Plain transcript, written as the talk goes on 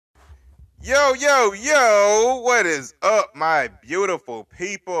Yo, yo, yo, what is up, my beautiful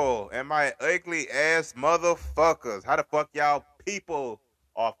people and my ugly ass motherfuckers? How the fuck y'all people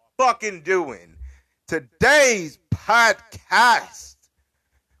are fucking doing? Today's podcast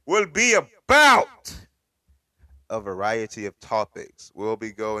will be about a variety of topics. We'll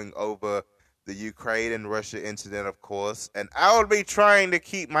be going over the Ukraine and Russia incident, of course, and I'll be trying to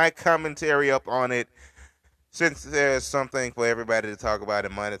keep my commentary up on it since there's something for everybody to talk about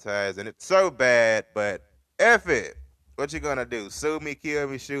and monetize, and it's so bad, but F it. What you gonna do? Sue me, kill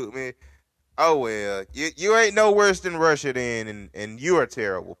me, shoot me? Oh well, you ain't no worse than Russia then, and you're a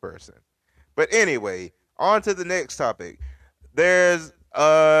terrible person. But anyway, on to the next topic. There's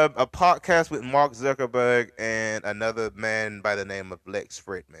a podcast with Mark Zuckerberg and another man by the name of Lex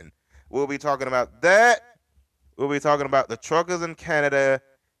Fridman. We'll be talking about that. We'll be talking about the truckers in Canada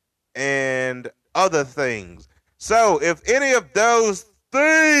and other things. So, if any of those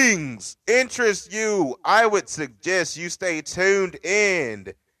things interest you, I would suggest you stay tuned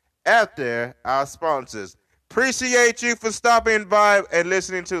in after our sponsors. Appreciate you for stopping by and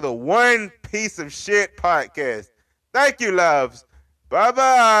listening to the One Piece of Shit podcast. Thank you, loves. Bye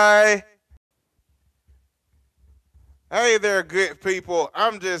bye. Hey there, good people.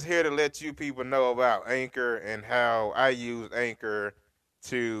 I'm just here to let you people know about Anchor and how I use Anchor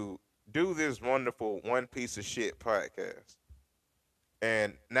to do this wonderful One Piece of Shit podcast.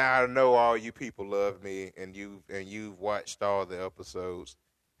 And now I know all you people love me and you've watched all the episodes.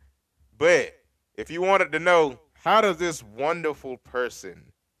 But if you wanted to know how does this wonderful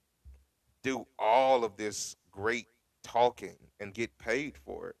person do all of this great talking and get paid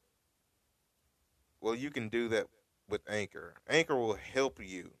for it, well, you can do that with Anchor. Anchor will help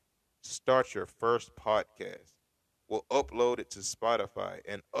you start your first podcast. We'll upload it to Spotify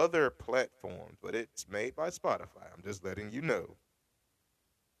and other platforms, but it's made by Spotify. I'm just letting you know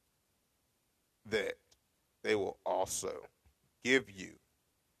that they will also give you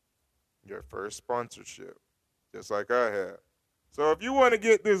your first sponsorship, just like I have. So if you want to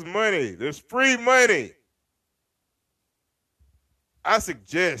get this money, this free money, I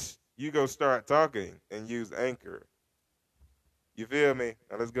suggest you go start talking and use Anchor. You feel me?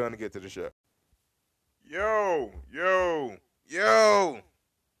 Now let's go on and get to the show. Yo, yo, yo.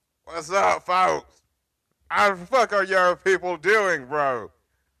 What's up, folks? How the fuck are y'all people doing, bro?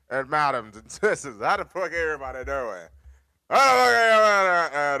 And madams and sisters, how the fuck everybody doing? How the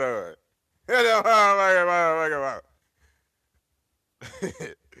fuck everybody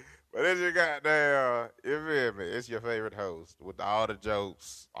doing? But it's your goddamn, you feel me? It's your favorite host with all the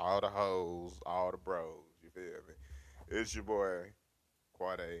jokes, all the hoes, all the bros. You feel me? It's your boy,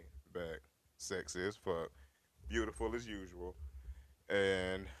 Quade, back, sexy as fuck, beautiful as usual,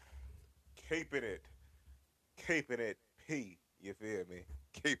 and keeping it P. You feel me?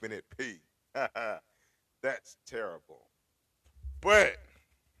 Keeping it P. That's terrible. But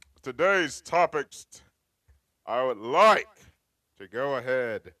today's topics, I would like to go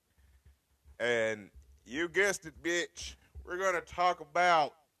ahead and you guessed it, bitch. We're gonna talk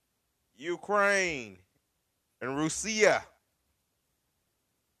about Ukraine and Russia.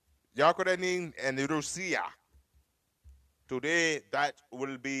 Ukraine and Russia. Today, that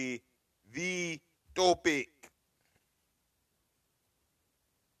will be the topic.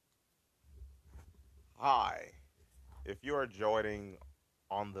 Hi. If you are joining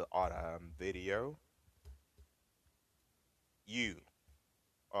on the autumn video, you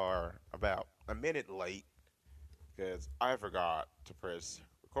are about a minute late because I forgot to press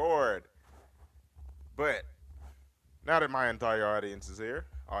record. But now that my entire audience is here,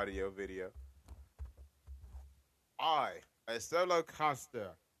 audio, video, I, a solo caster,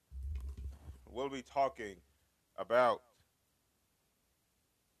 will be talking about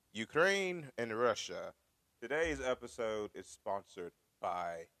Ukraine and Russia. Today's episode is sponsored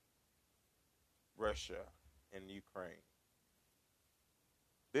by Russia and Ukraine.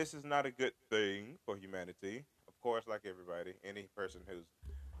 This is not a good thing for humanity. Of course, like everybody, any person who's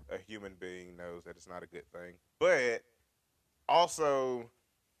a human being knows that it's not a good thing. But also,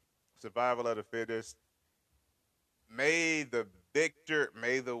 survival of the fittest. May the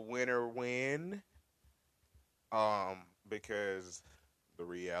winner win. Because the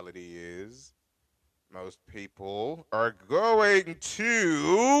reality is most people are going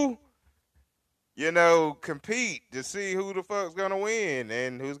to, compete to see who the fuck's gonna win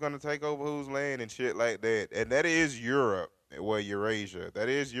and who's gonna take over whose land and shit like that. And that is Europe, well, Eurasia. That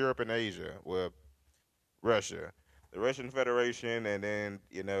is Europe and Asia, well, Russia, the Russian Federation, and then,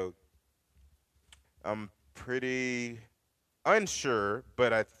 I'm pretty unsure,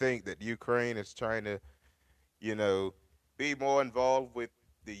 but I think that Ukraine is trying to, be more involved with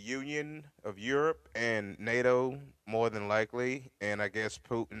the Union of Europe and NATO more than likely, and I guess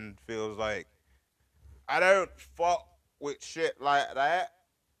Putin feels like I don't fuck with shit like that,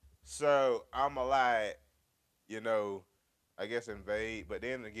 so I'm a like, you know, I guess invade. But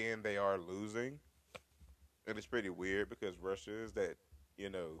then again, they are losing, and it's pretty weird because you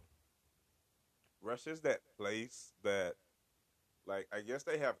know, Russia's that place that like I guess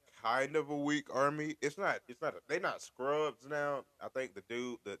they have kind of a weak army. They're not scrubs now. I think the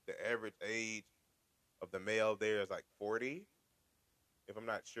average age of the male there is like 40, if I'm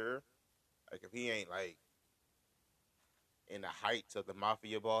not sure. Like if he ain't like in the heights of the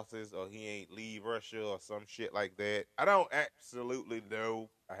mafia bosses or he ain't leave Russia or some shit like that. I don't absolutely know.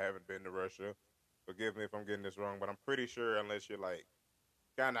 I haven't been to Russia. Forgive me if I'm getting this wrong, but I'm pretty sure unless you're like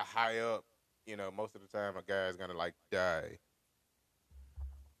kind of high up, most of the time a guy's gonna like die.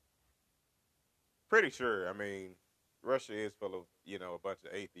 Pretty sure. I mean, Russia is full of a bunch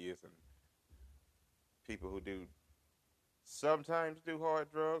of atheists and people who do sometimes do hard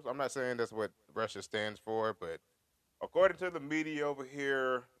drugs. I'm not saying that's what Russia stands for, but according to the media over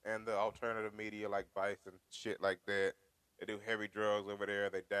here and the alternative media like Vice and shit like that, they do heavy drugs over there.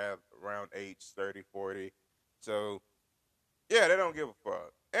 They die around age 30, 40. So, yeah, they don't give a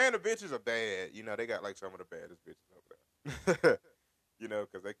fuck. And the bitches are bad. They got like some of the baddest bitches over there.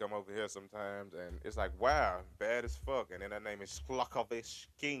 Because they come over here sometimes and it's like, wow, bad as fuck. And then her name is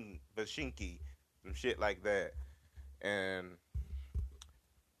Vashinki, some shit like that. And,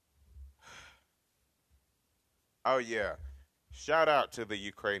 oh, yeah. Shout out to the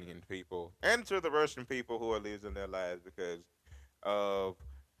Ukrainian people and to the Russian people who are losing their lives because of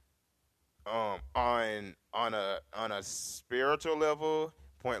on a spiritual level,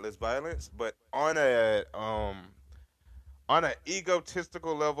 pointless violence, but on an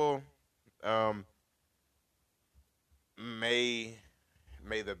egotistical level, um may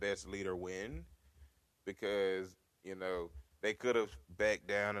may the best leader win because they could have backed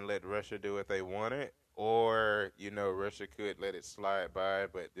down and let Russia do what they wanted, or Russia could let it slide by.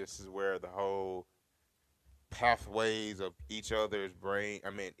 But this is where the whole pathways of each other's brain, I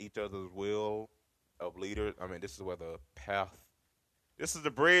mean, each other's will of leaders. I mean, this is where the path. This is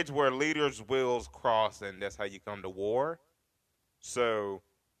the bridge where leaders' wills cross, and that's how you come to war. So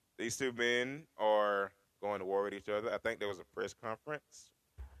these two men are going to war with each other. I think there was a press conference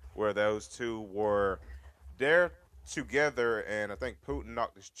where those two were there together, and I think Putin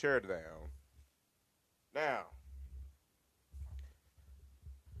knocked his chair down. Now,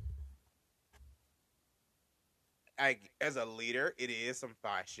 as a leader, it is some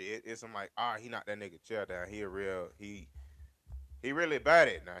fire shit. It's some like, he knocked that nigga chair down. He really bad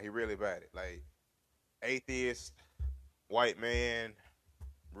it now. He really bad it. Like atheist, white man,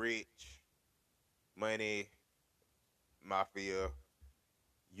 rich, money, mafia,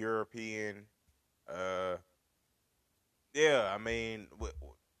 European. Uh, yeah. I mean,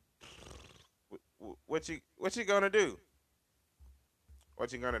 what you gonna do?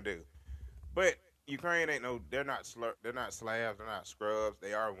 What you gonna do? But Ukraine ain't no. They're not. They're not Slavs. They're not scrubs.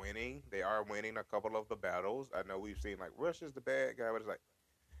 They are winning. They are winning a couple of the battles. I know we've seen like Russia's the bad guy, but it's like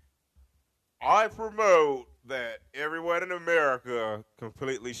I promote that everyone in America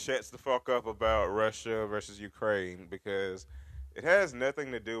completely shuts the fuck up about Russia versus Ukraine because it has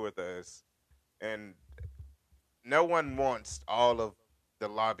nothing to do with us, and no one wants all of the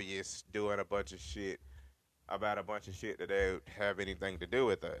lobbyists doing a bunch of shit about a bunch of shit that don't have anything to do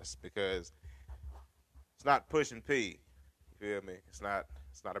with us because it's not pushing P. You feel me? It's not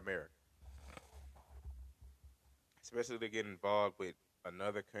America. Especially to get involved with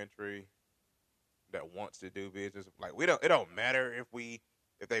another country that wants to do business. Like we don't it don't matter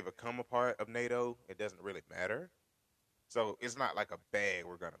if they become a part of NATO, it doesn't really matter. So it's not like a bag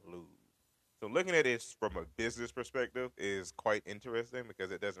we're gonna lose. So looking at this from a business perspective is quite interesting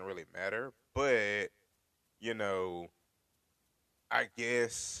because it doesn't really matter. But, you know, I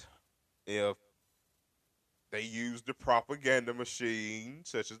guess if they use the propaganda machine,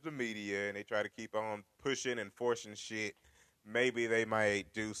 such as the media, and they try to keep on pushing and forcing shit. Maybe they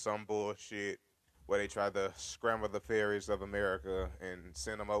might do some bullshit where they try to scramble the ferries of America and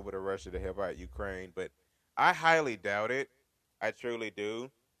send them over to Russia to help out Ukraine. But I highly doubt it. I truly do.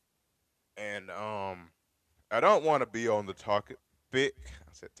 And I don't want to be on the topic. I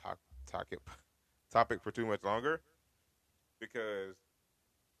said topic topic for too much longer because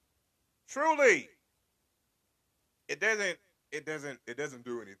truly it doesn't it doesn't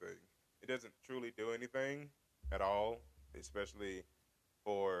do anything. It doesn't truly do anything at all, especially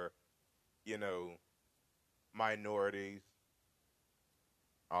for you know minorities,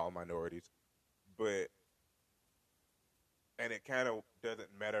 all minorities. But and it kind of doesn't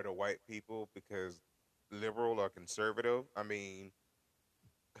matter to white people because liberal or conservative. I mean,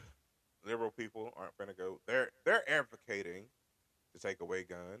 liberal people aren't going to go. They're advocating to take away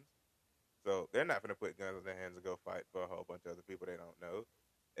guns, so they're not going to put guns in their hands and go fight for a whole bunch of other people they don't know.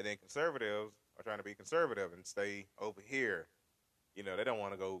 And then conservatives are trying to be conservative and stay over here. They don't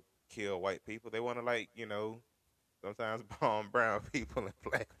want to go kill white people. They want to sometimes bomb brown people and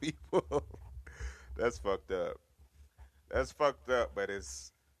black people. That's fucked up. That's fucked up, but it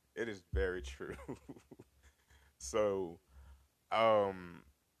is very true. So, um,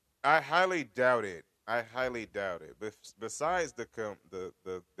 I highly doubt it. I highly doubt it. Besides the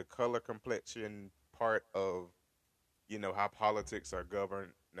color complexion part of how politics are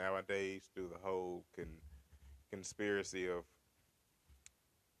governed nowadays through the whole conspiracy of,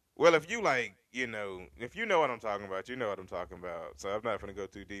 well, if you if you know what I'm talking about, you know what I'm talking about. So I'm not going to go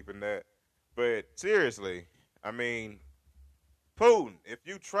too deep in that. But seriously, I mean, Putin, if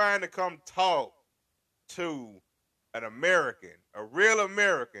you trying to come talk to an American, a real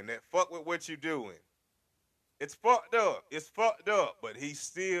American that fuck with what you doing, it's fucked up. It's fucked up. But he's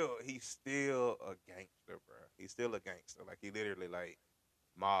still a gangster, bro. He's still a gangster. Like, he literally like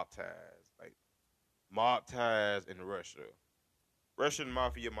mob ties in Russia, Russian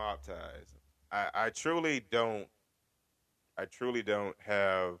mafia mob ties. I truly don't. I truly don't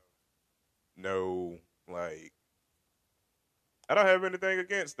have no, like. I don't have anything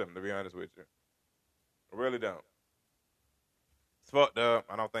against them, to be honest with you. I really don't. It's fucked up.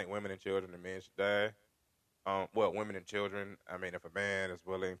 I don't think women and children and men should die. Well, women and children. I mean, if a man is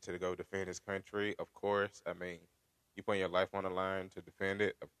willing to go defend his country, of course. I mean, you put your life on the line to defend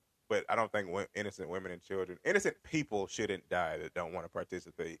it. But I don't think innocent women and children, innocent people, shouldn't die that don't want to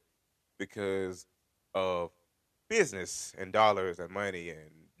participate because of business and dollars and money and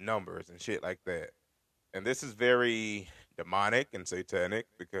numbers and shit like that. And this is very demonic and satanic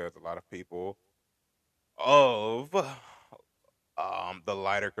because a lot of people of the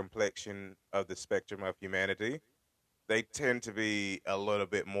lighter complexion of the spectrum of humanity, they tend to be a little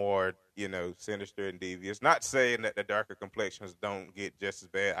bit more, sinister and devious. Not saying that the darker complexions don't get just as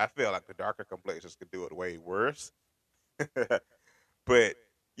bad. I feel like the darker complexions could do it way worse. But,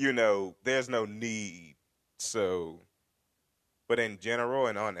 there's no need. So, but in general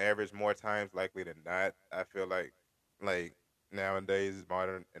and on average, more times likely than not, I feel like nowadays,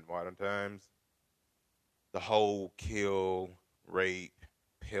 modern times, the whole kill, rape,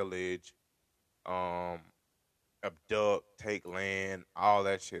 pillage, um, abduct, take land, all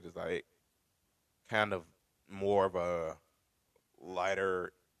that shit is like kind of more of a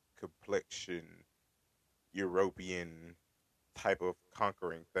lighter complexion European type of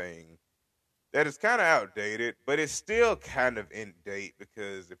conquering thing that is kind of outdated, but it's still kind of in date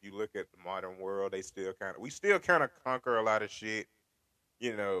because if you look at the modern world, we still kind of conquer a lot of shit,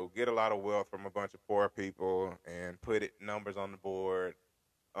 get a lot of wealth from a bunch of poor people and put it numbers on the board.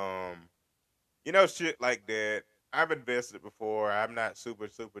 Um, shit like that. I've invested before. I'm not super,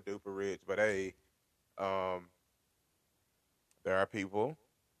 super duper rich, but hey, um, there are people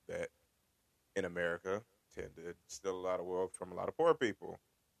that in America tend to steal a lot of wealth from a lot of poor people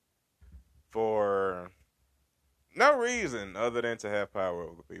for no reason other than to have power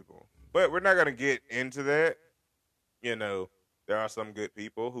over people. But we're not gonna get into that. You know, there are some good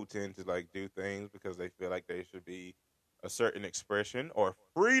people who tend to like do things because they feel like they should be a certain expression or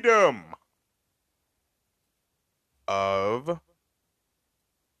freedom of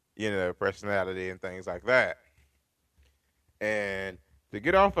personality and things like that. And to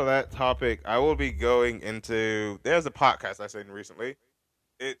get off of that topic, I will be going into there's a podcast I seen recently.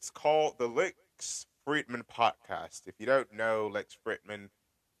 It's called the Lex Friedman Podcast. If you don't know, Lex Friedman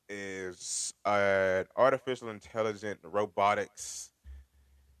is an artificial intelligent robotics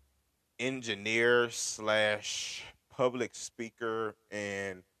engineer slash public speaker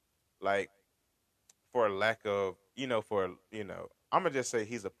and like for lack of I'm gonna just say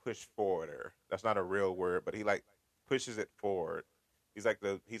he's a push forwarder. That's not a real word, but he like pushes it forward. He's like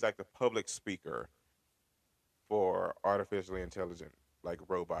the public speaker for artificially intelligent like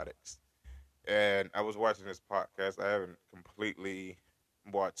robotics. And I was watching this podcast. I haven't completely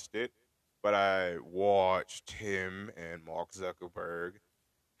watched it, but I watched him and Mark Zuckerberg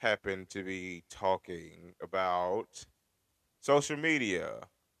happen to be talking about social media,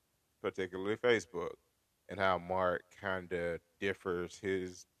 particularly Facebook, and how Mark kind of differs.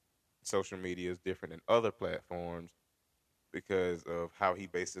 His social media is different than other platforms because of how he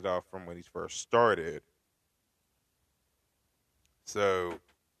based it off from when he first started. So,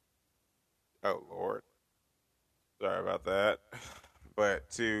 oh Lord, sorry about that. But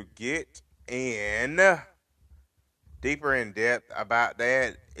to get in deeper in depth about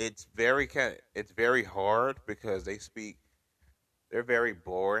that, it's very hard because they're very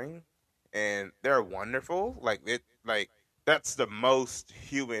boring and they're wonderful. Like that's the most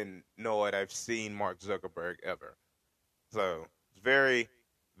humanoid I've seen Mark Zuckerberg ever. So it's very,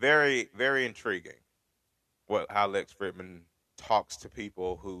 very, very intriguing what how Lex Fridman talks to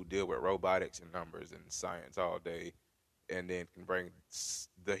people who deal with robotics and numbers and science all day, and then can bring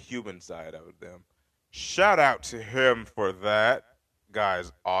the human side of them. Shout out to him for that.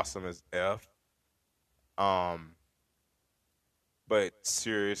 Guy's awesome as f. Um, but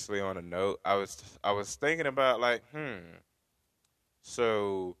seriously, on a note, I was thinking about like,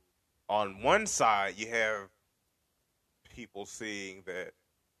 so on one side you have people seeing that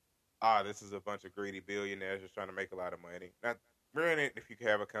this is a bunch of greedy billionaires just trying to make a lot of money. Now, granted, if you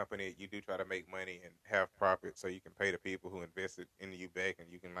have a company, you do try to make money and have profit, so you can pay the people who invested in you back,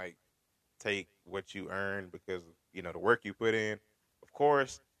 and you can like take what you earn because of the work you put in, of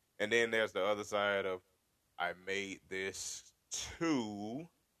course. And then there's the other side of I made this to,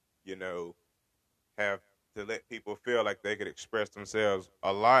 you know, have to let people feel like they could express themselves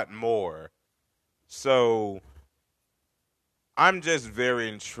a lot more. So I'm just very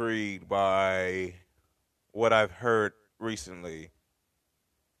intrigued by what I've heard recently.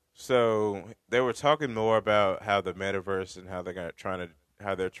 So they were talking more about how the metaverse and how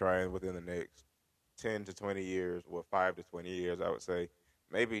how they're trying within the next 10 to 20 years, well 5 to 20 years, I would say,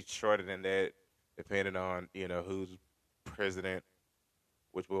 maybe shorter than that, depending on who's president,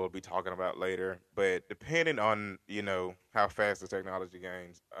 which we'll be talking about later. But depending on how fast the technology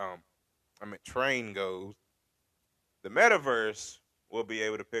gains, train goes, the metaverse will be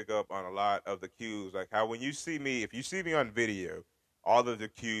able to pick up on a lot of the cues, like how when you see me, if you see me on video, all of the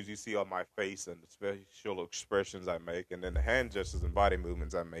cues you see on my face and the facial expressions I make, and then the hand gestures and body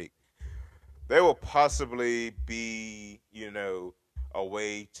movements I make, they will possibly be, a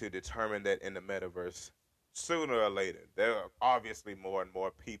way to determine that in the metaverse sooner or later. There are obviously more and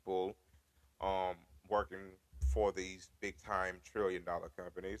more people um, working for these big time $1 trillion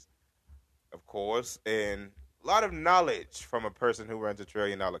companies, of course, and a lot of knowledge from a person who runs a $1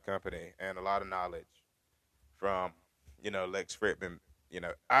 trillion company, and a lot of knowledge from, Lex Fridman,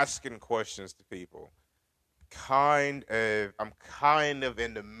 asking questions to people. I'm kind of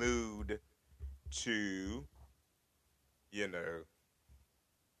in the mood to, you know,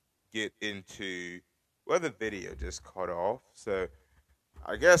 get into, well, the video just cut off. So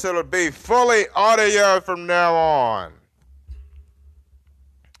I guess it'll be fully audio from now on.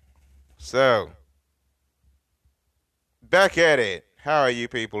 So, back at it. How are you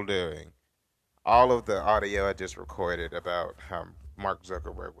people doing? All of the audio I just recorded about how Mark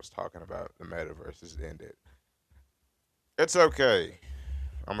Zuckerberg was talking about the metaverse is ended. It's okay.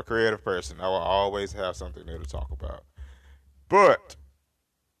 I'm a creative person. I will always have something new to talk about. But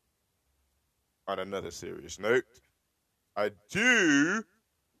on another serious note, I do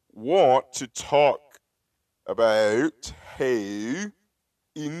want to talk about how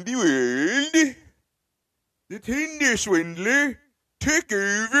in the world the Tinder swindler took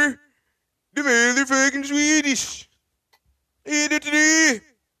over the motherfucking Swedish. And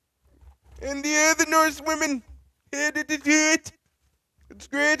the other Norse women headed to do it. It's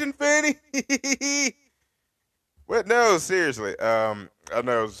great and funny. But no, seriously. I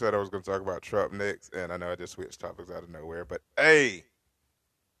know I said I was going to talk about Trump next, and I know I just switched topics out of nowhere. But hey,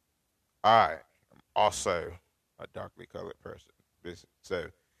 I am also a darkly colored person. So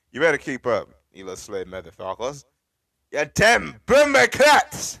you better keep up, you little sled motherfuckers. You damn boomer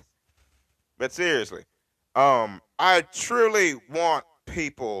cuts. But seriously, I truly want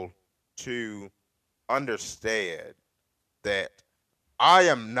people to understand that I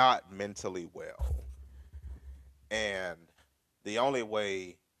am not mentally well. And the only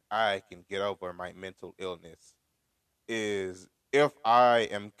way I can get over my mental illness is if I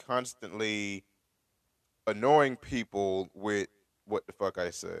am constantly annoying people with what the fuck I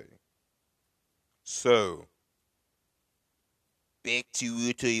say. So, back to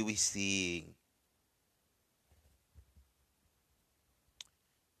what I was saying.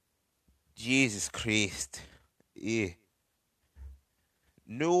 Jesus Christ. Yeah.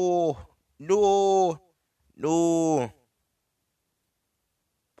 No. No. No.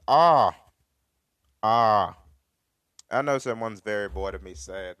 Ah. Ah. I know someone's very bored of me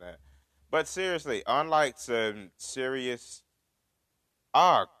saying that. But seriously, unlike some serious.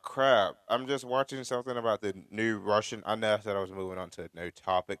 Ah, crap. I'm just watching something about the new Russian. I know I said I was moving on to a new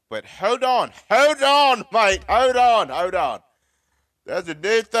topic, but hold on. Hold on, mate. Hold on. Hold on. There's a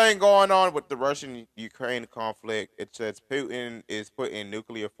new thing going on with the Russian Ukraine conflict. It says Putin is putting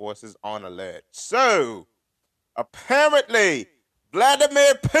nuclear forces on alert. So, Apparently,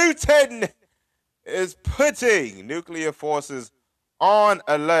 Vladimir Putin is putting nuclear forces on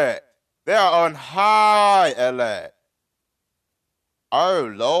alert. They are on high alert.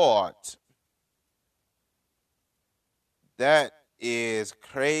 Oh, Lord. That is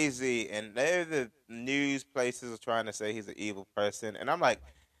crazy. And the news places are trying to say he's an evil person. And I'm like,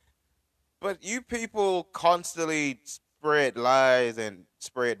 but you people constantly spread lies and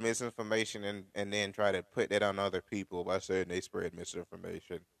spread misinformation and then try to put that on other people by saying they spread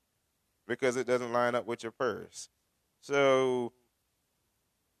misinformation because it doesn't line up with your purse. So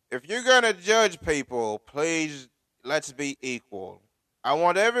if you're going to judge people, please let's be equal. I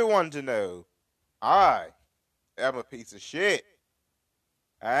want everyone to know I am a piece of shit.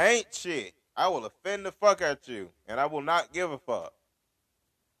 I ain't shit. I will offend the fuck out you, and I will not give a fuck.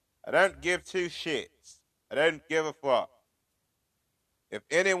 I don't give two shits. I don't give a fuck. If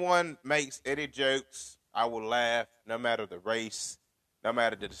anyone makes any jokes, I will laugh, no matter the race, no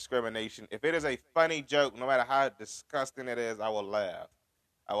matter the discrimination. If it is a funny joke, no matter how disgusting it is, I will laugh.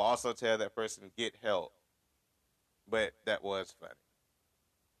 I will also tell that person, get help. But that was funny.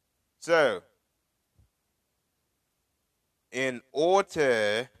 So, in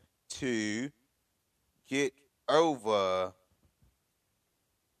order to get over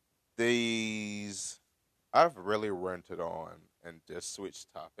these, I've really rented on and just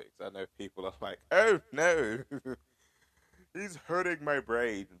switched topics. I know people are like, oh no, he's hurting my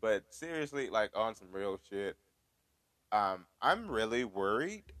brain. But seriously, like on some real shit, I'm really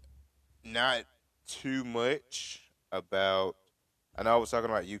worried. Not too much about. I know I was talking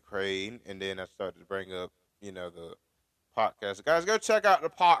about Ukraine, and then I started to bring up, the podcast. Guys, go check out the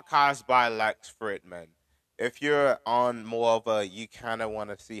podcast by Lex Fridman. If you're on more of a, you kind of want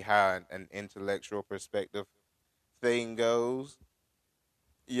to see how an intellectual perspective thing goes,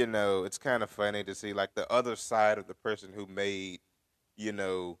 it's kind of funny to see like the other side of the person who made, you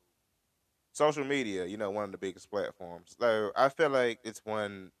know, social media, one of the biggest platforms. So I feel like it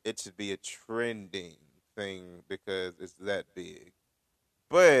should be a trending thing because it's that big.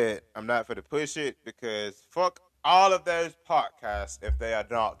 But I'm not for to push it because fuck all of those podcasts if they are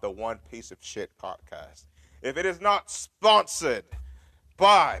not the one piece of shit podcast. If it is not sponsored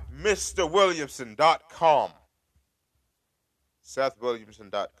by MrWilliamson.com,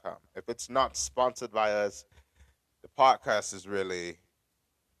 SethWilliamson.com. If it's not sponsored by us, the podcast is really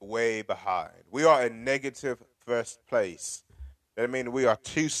way behind. We are in negative first place. That means we are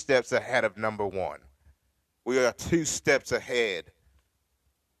 2 steps ahead of number one. We are 2 steps ahead.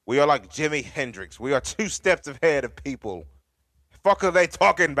 We are like Jimi Hendrix. We are 2 steps ahead of people. Fuck are they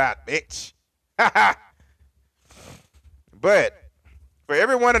talking about, bitch? But for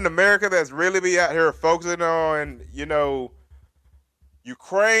everyone in America that's really be out here focusing on,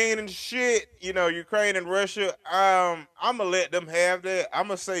 Ukraine and shit, Ukraine and Russia, I'm gonna let them have that. I'm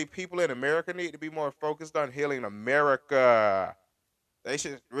gonna say people in America need to be more focused on healing America. They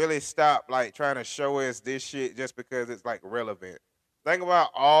should really stop like trying to show us this shit just because it's like relevant. Think about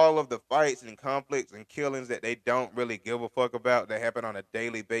all of the fights and conflicts and killings that they don't really give a fuck about that happen on a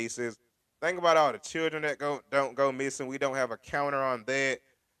daily basis. Think about all the children that don't go missing. We don't have a counter on that,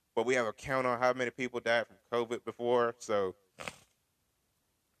 but we have a count on how many people died from COVID before. So,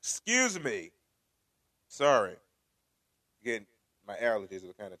 excuse me. Sorry. Again, my allergies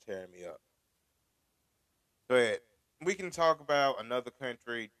are kind of tearing me up. But we can talk about another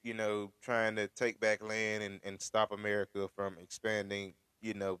country, trying to take back land and stop America from expanding,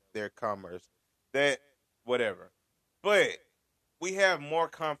 their commerce. That, whatever. But we have more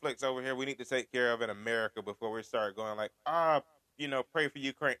conflicts over here we need to take care of in America before we start going like, pray for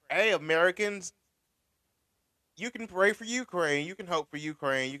Ukraine. Hey, Americans, you can pray for Ukraine. You can hope for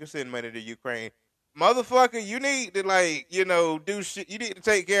Ukraine. You can send money to Ukraine. Motherfucker, you need to do shit. You need to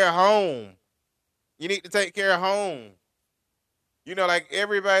take care of home. You need to take care of home. Like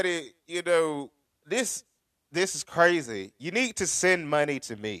everybody, this is crazy. You need to send money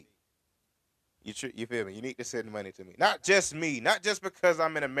to me. You feel me? You need to send money to me. Not just me, not just because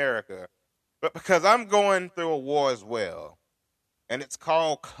I'm in America, but because I'm going through a war as well. And it's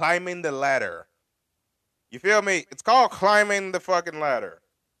called climbing the ladder. You feel me? It's called climbing the fucking ladder.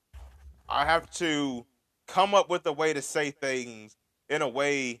 I have to come up with a way to say things in a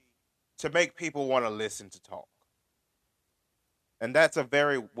way to make people want to listen to talk. And that's a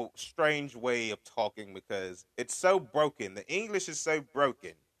very strange way of talking because it's so broken. The English is so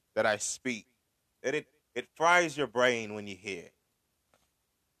broken that I speak that it fries your brain when you hear it.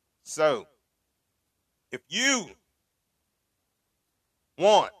 So, if you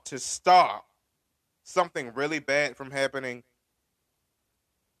want to stop something really bad from happening,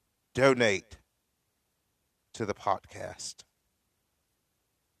 donate. to the podcast.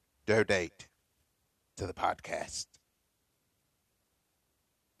 Donate to the podcast.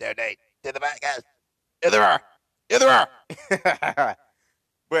 Donate to the podcast. Either or. Either or.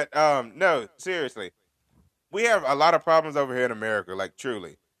 But no, seriously. We have a lot of problems over here in America, like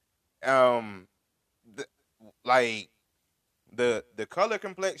truly. Um th- like the color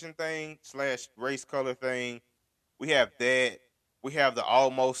complexion thing slash race color thing, we have that. We have the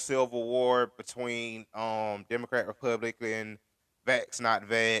almost civil war between Democrat Republican, vax not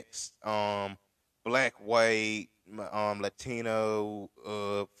vax, black white, Latino,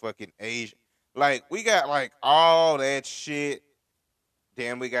 fucking Asian. Like we got like all that shit.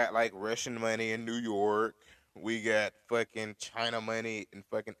 Then we got like Russian money in New York. We got fucking China money in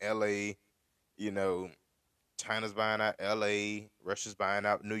fucking LA. You know, China's buying out LA, Russia's buying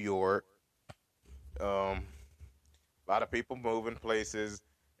out New York. Um, a lot of people moving places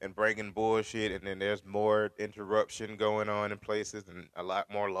and bringing bullshit, and then there's more interruption going on in places, and a lot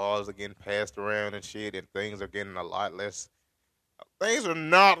more laws are getting passed around and shit, and things are getting a lot less. Things are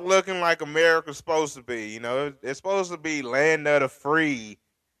not looking like America's supposed to be. You know, it's supposed to be land of the free,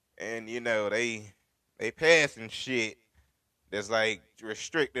 and you know they passing shit that's like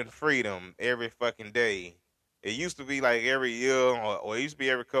restricting freedom every fucking day. It used to be like every year, or it used to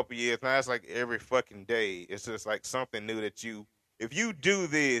be every couple years. Now it's like every fucking day. It's just like something new that if you do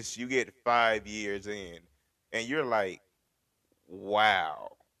this, you get 5 years in, and you're like, wow.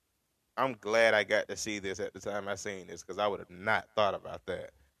 I'm glad I got to see this at the time I seen this because I would have not thought about that.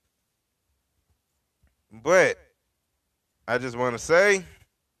 But I just want to say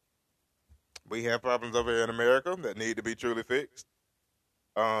we have problems over here in America that need to be truly fixed.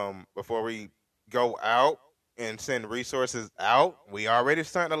 Before we go out and send resources out, we already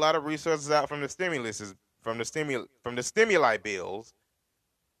sent a lot of resources out from the from the stimuli bills.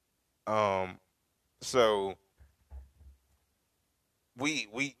 Um, so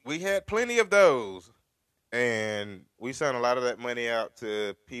we had plenty of those, and we sent a lot of that money out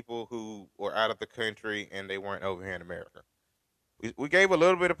to people who were out of the country and they weren't over here in America. We gave a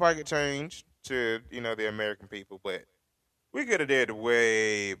little bit of pocket change to the American people, but we could have did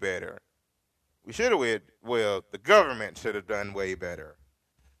way better. We should have. Well, the government should have done way better.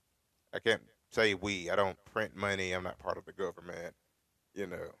 I can't say we. I don't print money. I'm not part of the government. You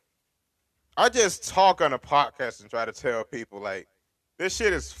know, I just talk on a podcast and try to tell people like this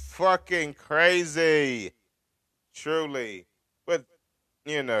shit is fucking crazy, truly. But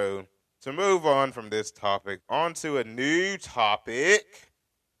to move on from this topic onto a new topic,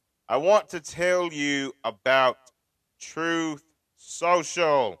 I want to tell you about Truth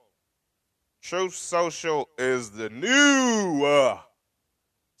Social. Truth Social is the new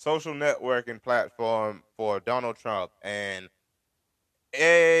social networking platform for Donald Trump, and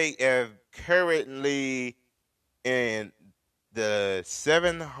they are currently in the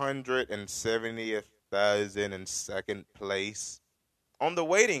 770,002nd place on the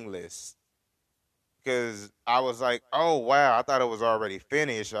waiting list. Because I was like, oh wow, I thought it was already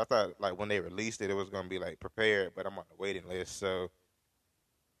finished. I thought like when they released it, it was gonna be like prepared, but I'm on the waiting list, so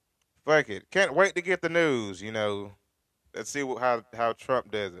fuck it. Can't wait to get the news. Let's see how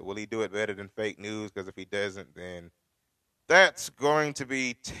Trump does it. Will he do it better than fake news? Because if he doesn't, then that's going to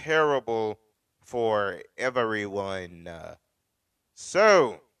be terrible for everyone.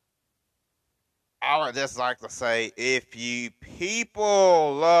 So I would just like to say, if you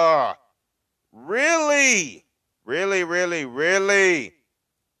people really, really, really, really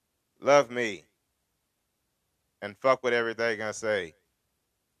love me and fuck with everything I say,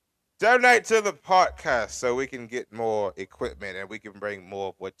 donate to the podcast so we can get more equipment and we can bring more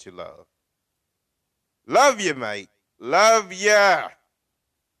of what you love. Love you, mate. Love ya.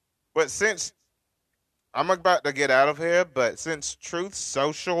 But since I'm about to get out of here, but since Truth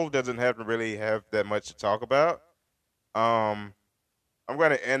Social doesn't really have that much to talk about, I'm going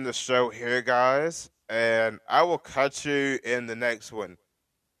to end the show here, guys, and I will catch you in the next one.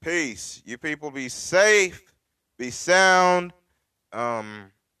 Peace. You people be safe, be sound.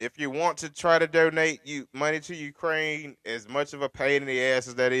 If you want to try to donate money to Ukraine, as much of a pain in the ass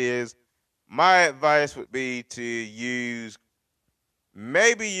as that is, my advice would be to use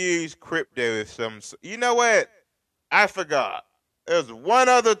crypto if some. You know what? I forgot. There's one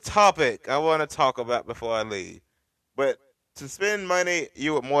other topic I want to talk about before I leave. But to spend money,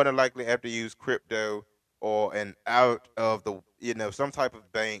 you would more than likely have to use crypto or an out of the some type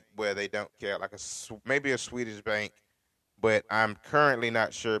of bank where they don't care, like maybe a Swedish bank. But I'm currently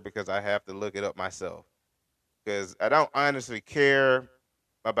not sure because I have to look it up myself. Because I don't honestly care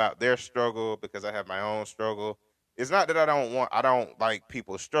about their struggle because I have my own struggle. It's not that I don't like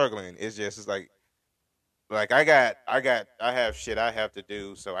people struggling. It's like Like I have shit I have to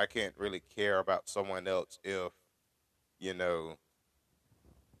do, so I can't really care about someone else if, you know,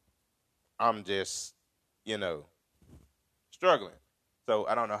 I'm just, you know, struggling. So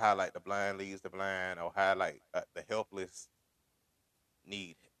I don't know how like the blind leads the blind, or how like the helpless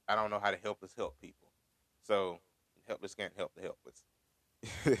need. I don't know how the helpless help people. So helpless can't help the helpless.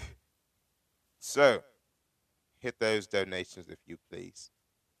 So hit those donations if you please.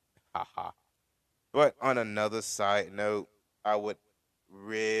 Haha. But on another side note, I would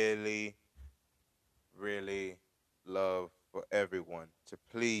really, really love for everyone to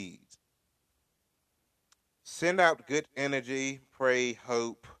please send out good energy, pray,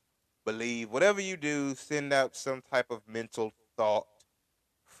 hope, believe. Whatever you do, send out some type of mental thought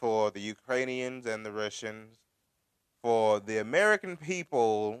for the Ukrainians and the Russians, for the American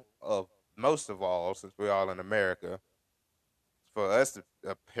people of most of all, since we're all in America, for us to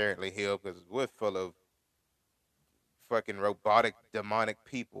apparently heal because we're full of fucking robotic, demonic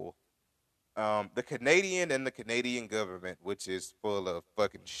people. The Canadian and the Canadian government, which is full of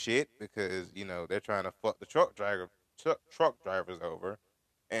fucking shit because they're trying to fuck the truck drivers over,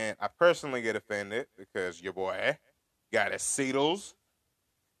 and I personally get offended because your boy got his Seatles,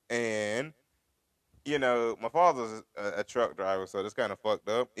 and my father's a truck driver, so that's kind of fucked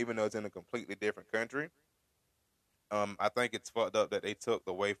up, even though it's in a completely different country. I think it's fucked up that they took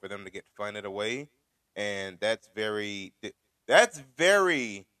the way for them to get funded away, and that's very that's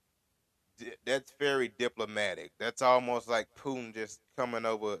very diplomatic. That's almost like Putin just coming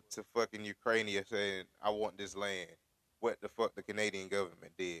over to fucking Ukraine saying, "I want this land." What the fuck the Canadian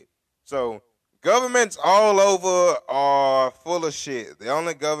government did. So governments all over are full of shit. The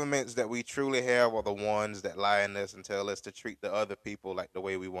only governments that we truly have are the ones that lie in us and tell us to treat the other people like the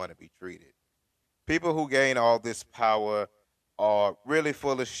way we want to be treated. People who gain all this power are really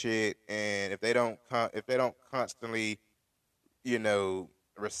full of shit, and if they don't constantly, you know,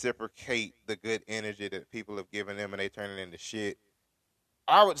 reciprocate the good energy that people have given them and they turn it into shit,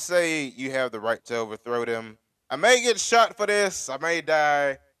 I would say you have the right to overthrow them. I may get shot for this, I may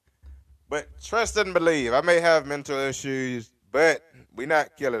die, but trust and believe. I may have mental issues, but we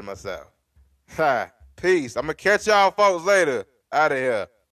not killing myself. Ha. Peace. I'm gonna catch y'all folks later. Out of here.